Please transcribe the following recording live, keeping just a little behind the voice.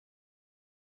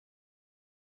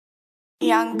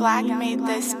Young Black made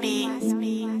this beat.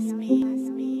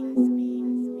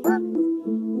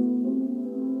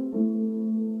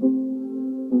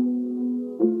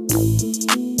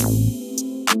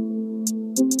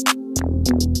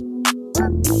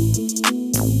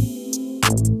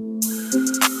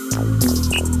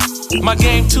 My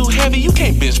game too heavy, you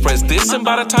can't bench press this. And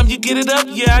by the time you get it up,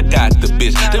 yeah, I got the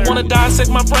bitch. They wanna dissect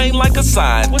my brain like a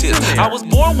scientist. I was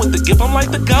born with the gift, I'm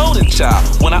like the golden child.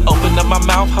 When I open up my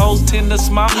mouth, hoes tend to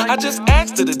smile. I just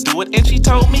asked her to do it and she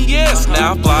told me yes.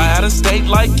 Now I fly out of state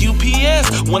like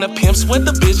UPS. When a pimp sweat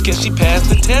the bitch, can she pass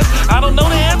the test? I don't know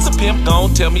the answer, pimp,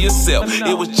 gon' tell me yourself.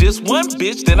 It was just one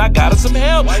bitch, then I got her some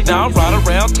help. Now I ride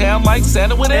around town like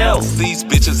Santa with elves. These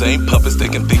bitches ain't puppets, they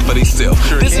can think for themselves.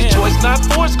 This is choice, not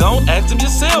force, gon' ask them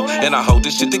yourself. And I hold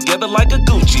this shit together like a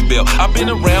Gucci belt. I've been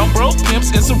around broke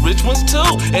pimps and some rich ones too.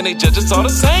 And they judge us all the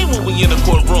same when we in the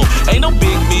courtroom. Ain't no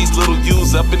big me's, little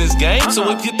U's up in this game.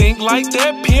 So if you think like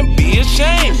that, pimp, be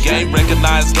ashamed. Game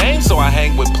recognized game, so I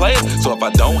hang with players. So if I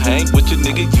don't hang with your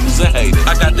nigga, you's a hater.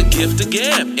 I got the gift to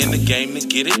gab, in the game to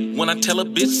get it. When I tell a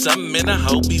bitch something and I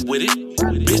hope be with it.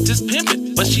 Bitch just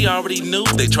pimpin', but she already knew.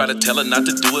 They try to tell her not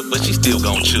to do it, but she still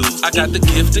gon' choose. I got the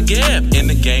gift to gab, in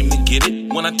the game to get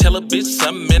it. When I tell a bitch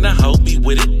something and I hope be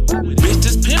with it. Bitch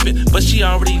just pimpin', but she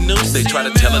already knew. They try to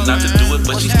tell her not to do it,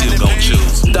 but she still gon'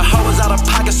 choose. The hoe was out of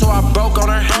pocket, so I broke on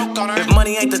her. If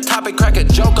money ain't the topic, crack a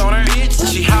joke on her.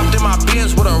 She hopped in my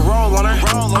Benz with a roll on her.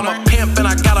 I'm a pimp and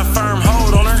I got a firm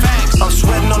hold on her. I'm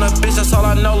sweating on a bitch, that's all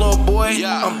I know, little boy.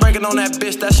 I'm breaking on that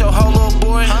bitch, that's your whole little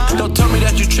boy. Don't tell me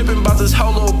that you tripping about this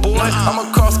whole little boy. I'm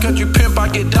a cross-country pimp, I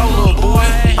get dough, little boy.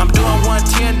 I'm doing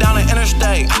 110 down the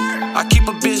interstate. I keep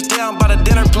a bitch down by the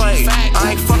dinner plate.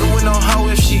 I ain't fucking with no hoe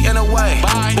if she in a way.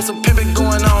 There's some pimping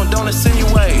going on, don't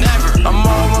insinuate. I'm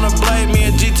all on a blade, me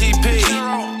and GTP.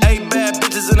 8 bad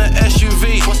bitches in an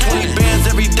SUV. 20 bands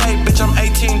every day, bitch, I'm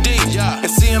 18 deep. And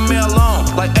CML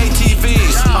on, like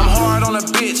ATVs. I'm hard on a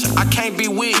bitch, I can't be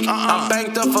weak. I'm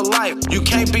banked up for life, you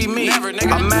can't be me.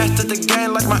 I mastered the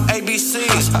game like my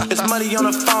ABCs. It's money on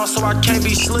the phone, so I can't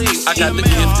be sleep. I got the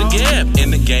gift to gab,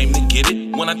 in the game to get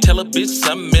it. When I tell a bitch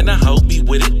something and I hope be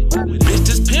with it. Bitch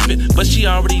just pimpin', but she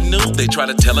already knew. They try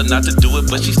to tell her not to do it,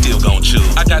 but she still gon'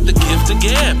 choose. I got the gift to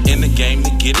gab, in the game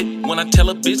to get it. When I tell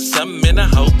a bitch something and I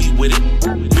hope be with it.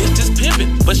 Bitch just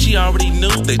pimpin', but she already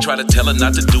knew. They try to tell her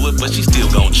not to do it, but she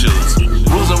still gon' choose.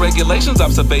 Rules and regulations,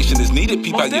 observation is needed.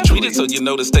 Peep how you treated, so you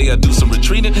know to stay or do some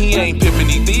retreating. He ain't pimpin',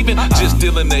 he thieving, just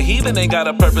stealing the heathen. Ain't got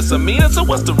a purpose or meaning, so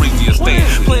what's the reason you stand?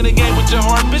 Playing a game with your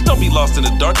heart, bitch, don't be lost in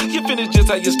the dark. You finish just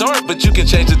how you start, but you can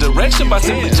change the direction by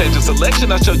simply changing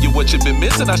selection. I show you what you've been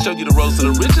missing, I show you the roads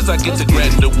to the riches. I get to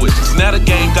granting the wishes. Now the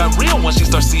game got real once she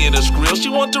starts seeing her skrill. She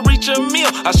want to reach her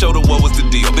meal, I showed her what was the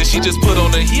deal. Then she just put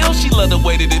on her heel, she love the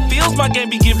way that it feels. My game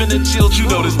be giving her chills, you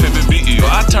know this pimpin' be ill.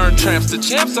 I turn tramps to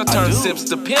champs, I turn sips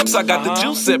to pimps. I got the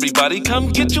juice, everybody, come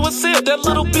get you a sip. That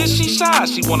little bitch, she shy,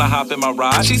 she wanna hop in my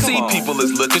ride. She see people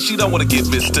is looking, she don't wanna get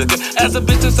mistaken as a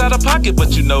bitch that's out of pocket,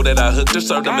 but you know that I hooked her,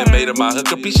 served them and made her my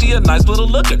hooker. She a nice little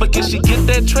looker, but can she get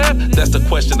that trap? That's the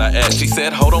question I asked. She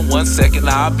said, hold on 1 second,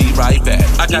 I'll be right back.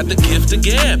 I got the gift to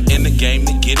gab, in the game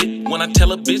to get it. When I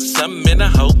tell a bitch something and I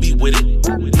hope be with it.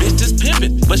 Bitch just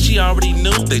pimpin', but she already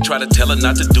knew. They try to tell her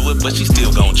not to do it, but she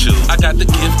still gon' choose. I got the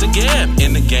gift to gab,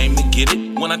 in the game to get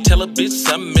it. When I tell a bitch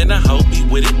something and I hope be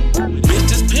with it. Bitch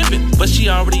just pimpin', but she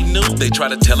already knew. They try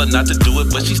to tell her not to do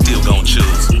it, but she still gon'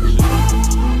 choose.